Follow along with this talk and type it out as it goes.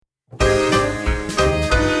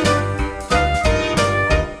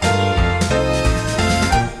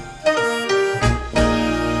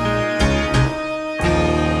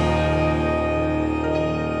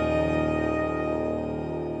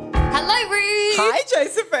Hi,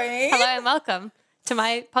 Josephine. Hello and welcome to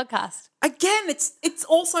my podcast. Again, it's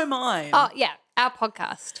also mine. Oh, yeah, our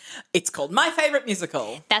podcast. It's called My Favourite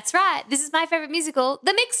Musical. That's right. This is my favourite musical,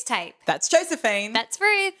 The Mixtape. That's Josephine. That's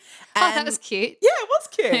Ruth. Oh, that And- was cute. Yeah, it was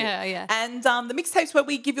cute. Yeah, yeah. And the mixtape's where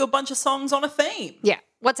we give you a bunch of songs on a theme. Yeah.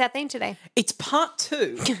 What's our theme today? It's part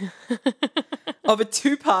 2 of a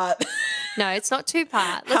 2-part. No, it's not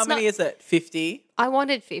two-part. How many is it? 50? I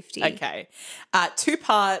wanted 50. Okay.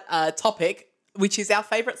 2-part topic, which is our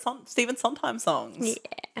favourite Stephen Sondheim songs. Yeah.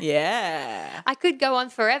 Yeah. I could go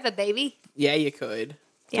on forever, baby. Yeah, you could.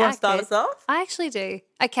 Do you Yeah, want to start I could. us off? I actually do.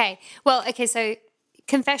 Okay. Well, okay, so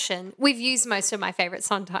confession, we've used most of my favourite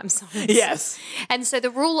Sondheim songs. Yes. And so the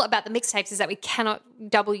rule about the mixtapes is that we cannot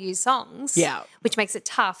double use songs. Yeah. Which makes it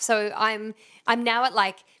tough. So I'm now at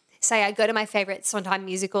like, say I go to my favourite Sondheim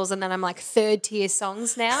musicals and then I'm like third tier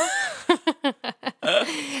songs now.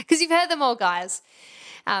 Because you've heard them all, guys.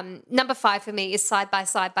 Number 5 for me is Side by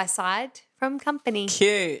Side by Side from Company.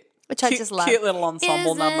 Cute. Which I just love. Cute little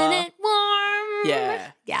ensemble Isn't number. it warm?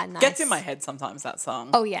 Yeah. Yeah, nice. Gets in my head sometimes, that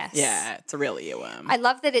song. Oh, yes. Yeah, it's a real earworm. I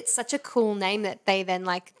love that it's such a cool name that they then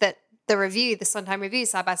like that the review, the Sondheim review,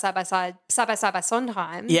 Side by Side by Side, Side by Side by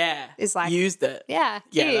Sondheim. yeah. Is like- used it. Yeah.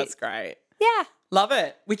 Yeah, cute. that's great. Yeah. Love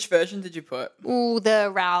it. Which version did you put? Ooh, the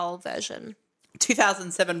Raoul version.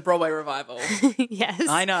 2007 Broadway revival. Yes.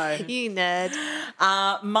 I know. You nerd.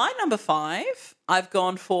 My number 5, I've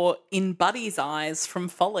gone for In Buddy's Eyes from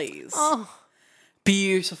Follies. Oh.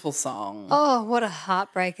 Beautiful song. Oh, what a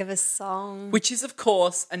heartbreak of a song. Which is, of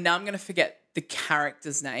course, and now I'm going to forget the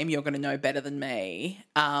character's name. You're going to know better than me.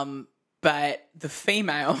 But the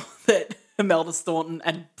female that Imelda Staunton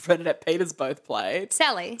and Bernadette Peters both played.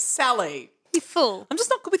 Sally. Sally. You fool. I'm just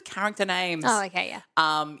not good with character names. Oh, okay,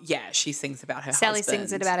 yeah. Yeah, she sings about her Sally husband.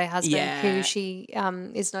 sings it about her husband Yeah. who she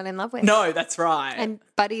is not in love with. No, that's right. And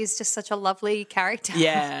Buddy is just such a lovely character.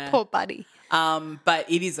 Yeah. Poor Buddy. But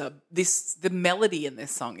it is the melody in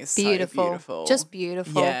this song is Beautiful. so beautiful. Just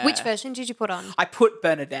beautiful. Yeah. Which version did you put on? I put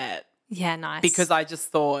Bernadette Yeah, nice. because I just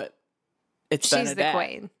thought it's She's the Bernadette.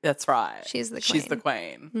 queen. That's right. She's the She's the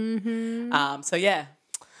queen. Mm-hmm. So yeah.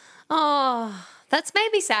 Oh, that's made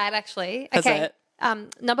me sad, actually. Has Okay. it?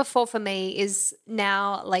 Number 4 for me is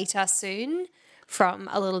Now Later Soon from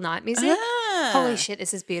A Little Night Music. Ah. Holy shit,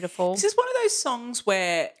 this is beautiful. This is one of those songs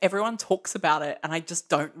where everyone talks about it and I just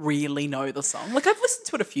don't really know the song. Like, I've listened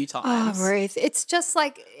to it a few Oh, times. Ruth, it's just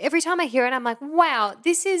like every time I hear it, I'm like, wow,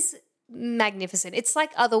 this is magnificent. It's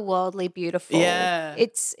like otherworldly beautiful. Yeah.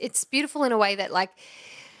 It's beautiful in a way that like,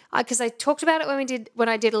 because I talked about it when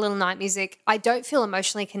I did A Little Night Music. I don't feel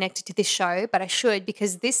emotionally connected to this show, but I should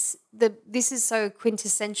because this is so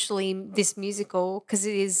quintessentially this musical because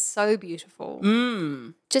it is so beautiful.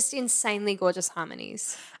 Just insanely gorgeous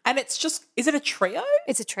harmonies. And it's just, is it a trio?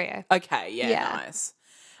 It's a trio. Okay, yeah, Yeah. nice.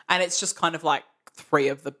 And it's just kind of like 3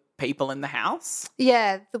 of the people in the house?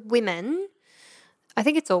 Yeah, the women. I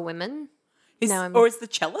think it's all women. Or is the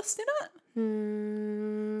cellist in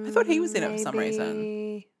it? I thought he was in it for some reason.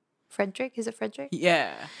 Maybe Frederick? Is it Frederick?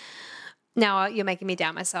 Yeah. Now you're making me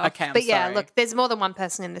doubt myself. Okay, I'm But yeah, sorry. look, there's more than one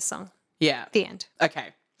person in this song. Yeah. The end. Okay.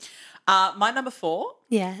 My number 4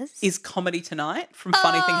 Yes. is Comedy Tonight from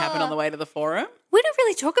Funny Thing Happened on the Way to the Forum. We don't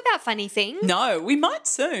really talk about funny things. No, we might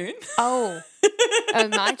soon. Oh. Oh,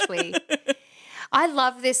 might we? I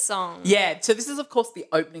love this song. Yeah, so this is, of course, the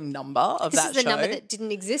opening number of This that is the show. number that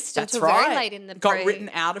didn't exist That's until right. very late in the Got written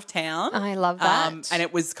out of town. I love that. And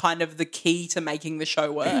it was kind of the key to making the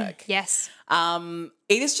show work. Yes.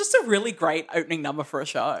 It is just a really great opening number for a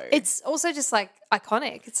show. It's also just like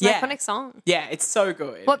iconic. It's an Yeah. iconic song. Yeah, it's so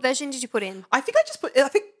good. What version did you put in? I think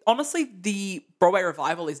honestly the Broadway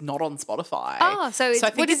revival is not on Spotify. Oh, so I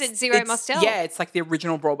think what is it, Zero it's- Mostel? Yeah, it's like the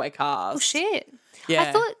original Broadway cast. Oh, shit.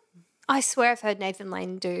 Yeah. I swear I've heard Nathan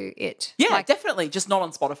Lane do it. Yeah, Like, definitely. Just not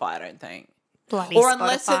on Spotify, I don't think. bloody Or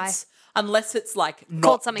Spotify. unless it's like not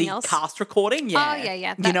Called something the else. cast recording. Yeah. Oh, yeah,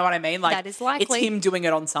 yeah. You know what I mean? Like that is likely. It's him doing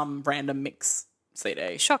it on some random mix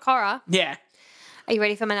CD. Shock horror. Yeah. Are you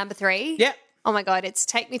ready for my number 3? Yeah. Oh my God, it's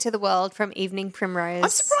Take Me to the World from Evening Primrose. I'm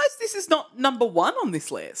surprised this is not number 1 on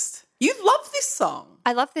this list. You love this song.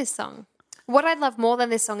 I love this song. What I love more than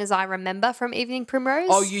this song is I Remember from Evening Primrose.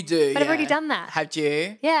 Oh, you do. But I've already done that. Have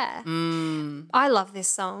you? Yeah. Mm. I love this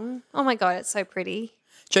song. Oh my God, it's so pretty.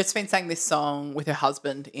 Josephine sang this song with her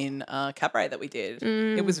husband in a cabaret that we did.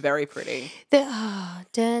 It was very pretty.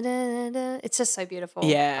 It's just so beautiful.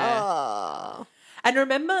 Yeah. Oh. And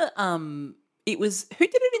remember, it was, who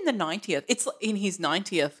did it in the 90th. It's in his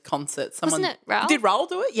 90th concert. Someone Wasn't it Raoul? Did Raoul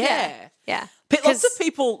do it? Yeah. Yeah. Lots of 'Cause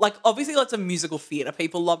people, like obviously lots of musical theatre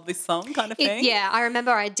people love this song kind of thing. yeah, I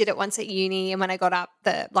remember I did it once at uni, and when I got up,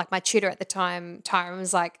 my tutor at the time, Tyron,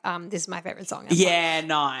 was like, "This is my favorite song." Yeah,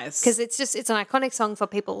 nice. Because it's an iconic song for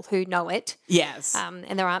people who know it. Yes. And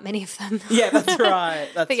there aren't many of them. Yeah, that's right.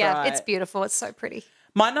 That's But yeah, right. it's beautiful. It's so pretty.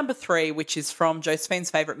 My number 3, which is from Josephine's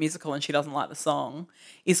favourite musical and she doesn't like the song,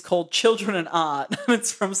 is called Children and Art. And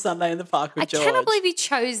it's from Sunday in the Park with George. I cannot believe you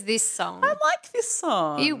chose this song. I like this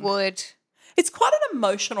song. You would. It's quite an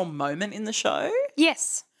emotional moment in the show.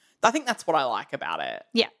 Yes. I think that's what I like about it.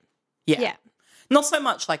 Yeah. Yeah. Yeah. Not so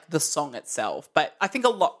much like the song itself, but I think a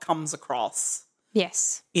lot comes across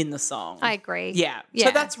Yes. in the song. I agree. Yeah. Yeah.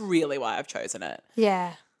 So that's really why I've chosen it.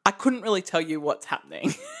 Yeah. I couldn't really tell you what's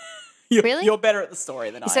happening. Really? You're better at the story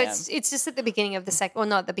than So I am. it's just at the beginning of the second, well,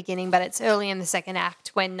 not at the beginning, but it's early in the second act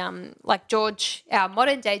when like George, our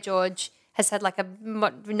modern day George, has had like a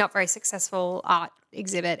not very successful art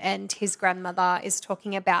exhibit, and his grandmother is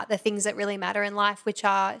talking about the things that really matter in life, which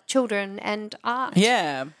are children and art.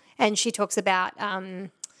 Yeah. And she talks about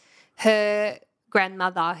her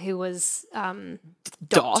grandmother, who was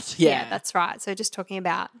Dot. Yeah. that's right. So just talking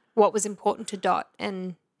about what was important to Dot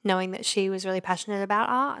and knowing that she was really passionate about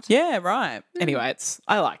art. Yeah, right. Anyway,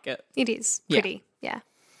 I like it. It is Yeah. pretty, yeah.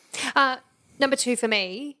 Number 2 for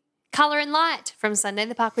me, Colour and Light from Sunday in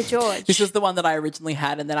the Park with George. This was the one that I originally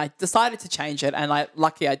had, and then I decided to change it, and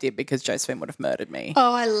lucky I did because Josephine would have murdered me.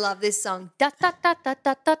 Oh, I love this song. Dot, dot, dot, dot,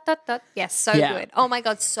 dot, dot, dot, dot. Yes, so Yeah. good. Oh, my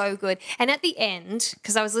God, so good. And at the end,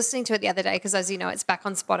 because I was listening to it the other day, because as you know, it's back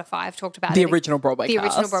on Spotify. I've talked about The it. original Broadway The cast.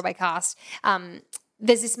 original Broadway cast.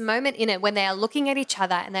 There's this moment in it when they are looking at each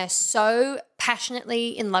other and they're so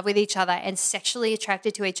passionately in love with each other and sexually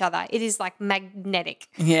attracted to each other. It is like magnetic.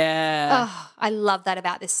 Yeah. Oh, I love that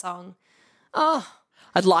about this song. Oh,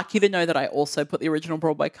 I'd like you to know that I also put the original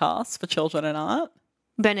Broadway cast for Children and Art.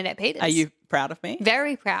 Bernadette Peters. Are you proud of me?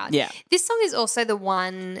 Very proud. Yeah. This song is also the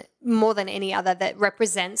one, more than any other, that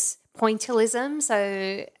represents pointillism.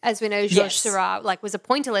 So as we know, Georges Yes. Seurat was a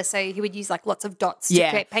pointilist, so he would use like lots of dots to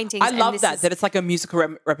create paintings. I and love this that, is- that it's like a musical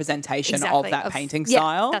representation Exactly, of that painting yeah,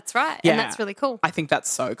 style. that's right. Yeah. And that's really cool. I think that's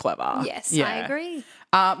so clever. Yes, Yeah. I agree.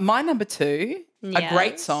 My number 2, a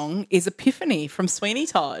great Yes. song, is Epiphany from Sweeney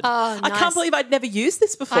Todd. Oh, I nice. can't believe I'd never used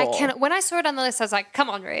this before. I cannot. When I saw it on the list, I was like, "Come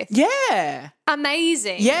on, Ruth, Yeah.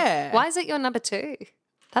 amazing!" Yeah. Why is it your number 2?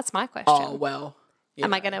 That's my question. Oh, well. you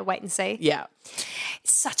Am I know. going to wait and see? Yeah.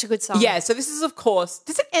 It's such a good song. Yeah, so this is, of course,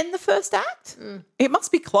 does it end the first act? It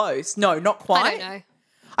must be close. No, not quite. I don't know.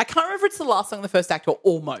 I can't remember if it's the last song of the first act or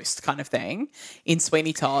almost kind of thing in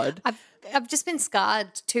Sweeney Todd. I've just been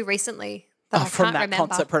scarred too recently. That I From can't that remember.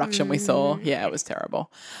 concert production we saw. Yeah, it was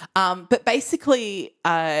terrible. But basically,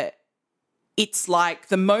 it's like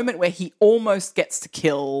the moment where he almost gets to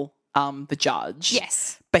kill the judge.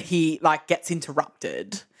 Yes. But he like gets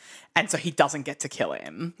interrupted. And so he doesn't get to kill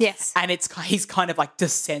him. Yes. And he's kind of like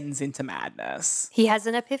descends into madness. He has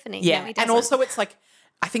an epiphany. Yeah. No, he And doesn't. also it's like,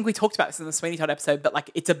 I think we talked about this in the Sweeney Todd episode, but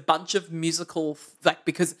like it's a bunch of musical, like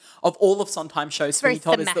because of all of Sondheim's shows, very Sweeney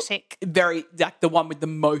Todd thematic. is very like the one with the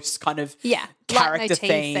most kind of Yeah, character leitmotif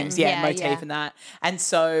themes, and- motif yeah. and that. And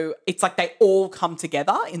so it's like they all come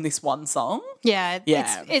together in this one song. Yeah.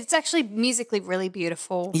 Yeah. It's actually musically really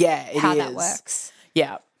beautiful. Yeah, it how that is. works.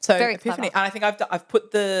 Yeah. So Very Epiphany, clever. and I think I've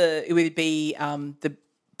put it would be the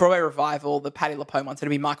Broadway revival, the Patti LuPone one, so it'd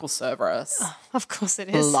be Michael Cerveris. Of course it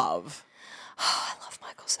is. Love. I love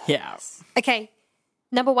Michael Cerveris. Yeah. Okay.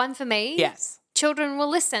 Number 1 for me. Yes. Children Will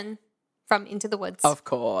Listen from Into the Woods. Of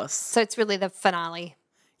course. So it's really the finale.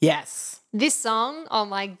 Yes. This song, oh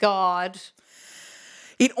my God.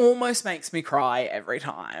 It almost makes me cry every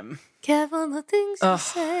time. Careful the things you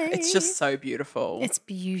say. It's just so beautiful. It's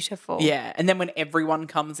beautiful. Yeah. And then when everyone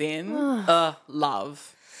comes in,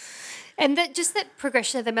 love. And just that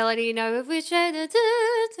progression of the melody, you know, of which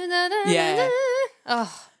Yeah.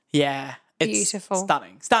 Oh, Yeah. It's Beautiful.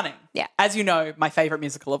 Stunning. Stunning. Yeah. As you know, my favourite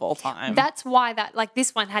musical of all time. that's why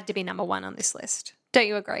this one had to be number 1 on this list. Don't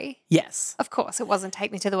you agree? Yes. Of course, it wasn't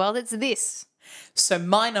Take Me to the World. It's this. So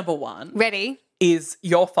my number 1 Ready? is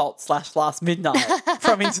Your Fault / Last Midnight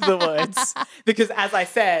from Into the Woods. Because as I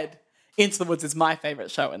said, Into the Woods is my favourite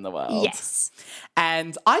show in the world. Yes.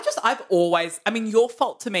 And I've always, Your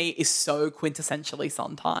Fault to me is so quintessentially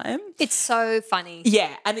Sondheim. It's so funny.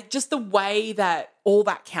 Yeah. And it just the way that all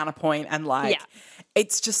that counterpoint and like, Yeah.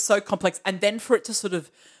 it's just so complex. And then for it to sort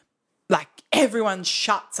of like everyone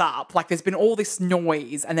shuts up, like there's been all this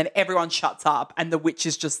noise and then everyone shuts up and the witch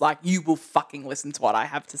is just like, you will fucking listen to what I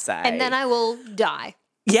have to say. And then I will die.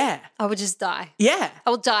 Yeah. I will just die. Yeah. I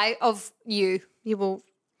will die of you. You will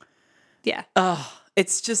Yeah.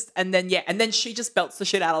 It's just, and then she just belts the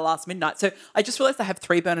shit out of Last Midnight. So I just realized I have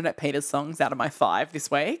 3 Bernadette Peters songs out of my 5 this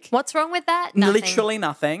week. What's wrong with that? Nothing. Literally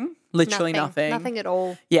nothing. Literally nothing. Nothing at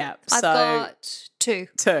all. Yeah. I've got 2.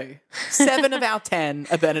 2. 7 of our 10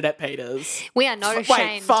 are Bernadette Peters. We are not Wait,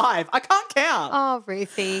 ashamed. 5. I can't count. Oh,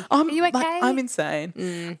 Ruthie. Are you okay? I'm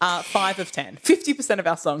insane. 5 of 10. 50% of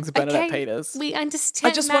our songs are Bernadette Okay, Peters. we understand.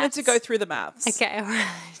 I just wanted to go through the maths. Okay, all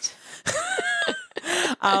right.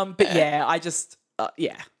 But yeah, I just,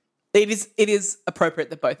 It is appropriate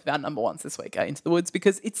that both of our number ones this week are Into the Woods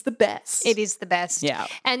because it's the best. It is the best. Yeah.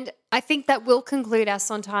 And I think that will conclude our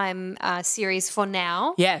Sondheim series for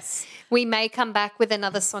now. Yes. We may come back with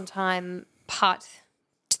another Sondheim part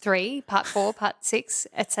 3, part 4, part 6,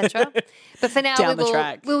 etc. But for now, Down the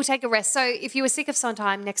track. we'll take a rest. So if you were sick of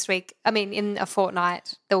Sondheim next week, in a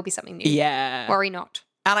fortnight, there will be something new. Yeah. Worry not.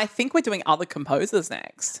 And I think we're doing other composers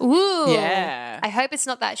next. Ooh. Yeah. I hope it's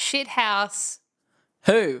not that shit house.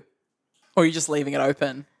 Who? Or are you just leaving it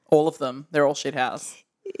open? All of them. They're all shithouse.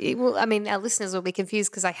 Our listeners will be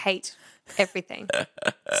confused because I hate everything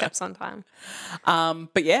except Sondheim.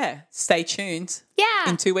 But yeah, stay tuned. Yeah.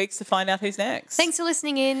 In 2 weeks to find out who's next. Thanks for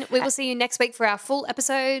listening in. We will see you next week for our full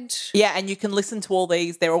episode. Yeah, and you can listen to all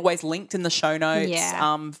these. They're always linked in the show notes.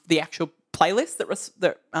 Yeah. The actual playlist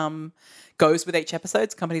that goes with each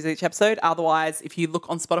episode, accompanies each episode. Otherwise, if you look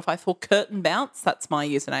on Spotify for Curtain Bounce, that's my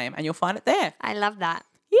username, and you'll find it there. I love that.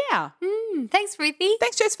 Yeah. Thanks, Ruthie.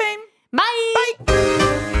 Thanks, Josephine. Bye.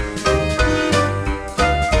 Bye.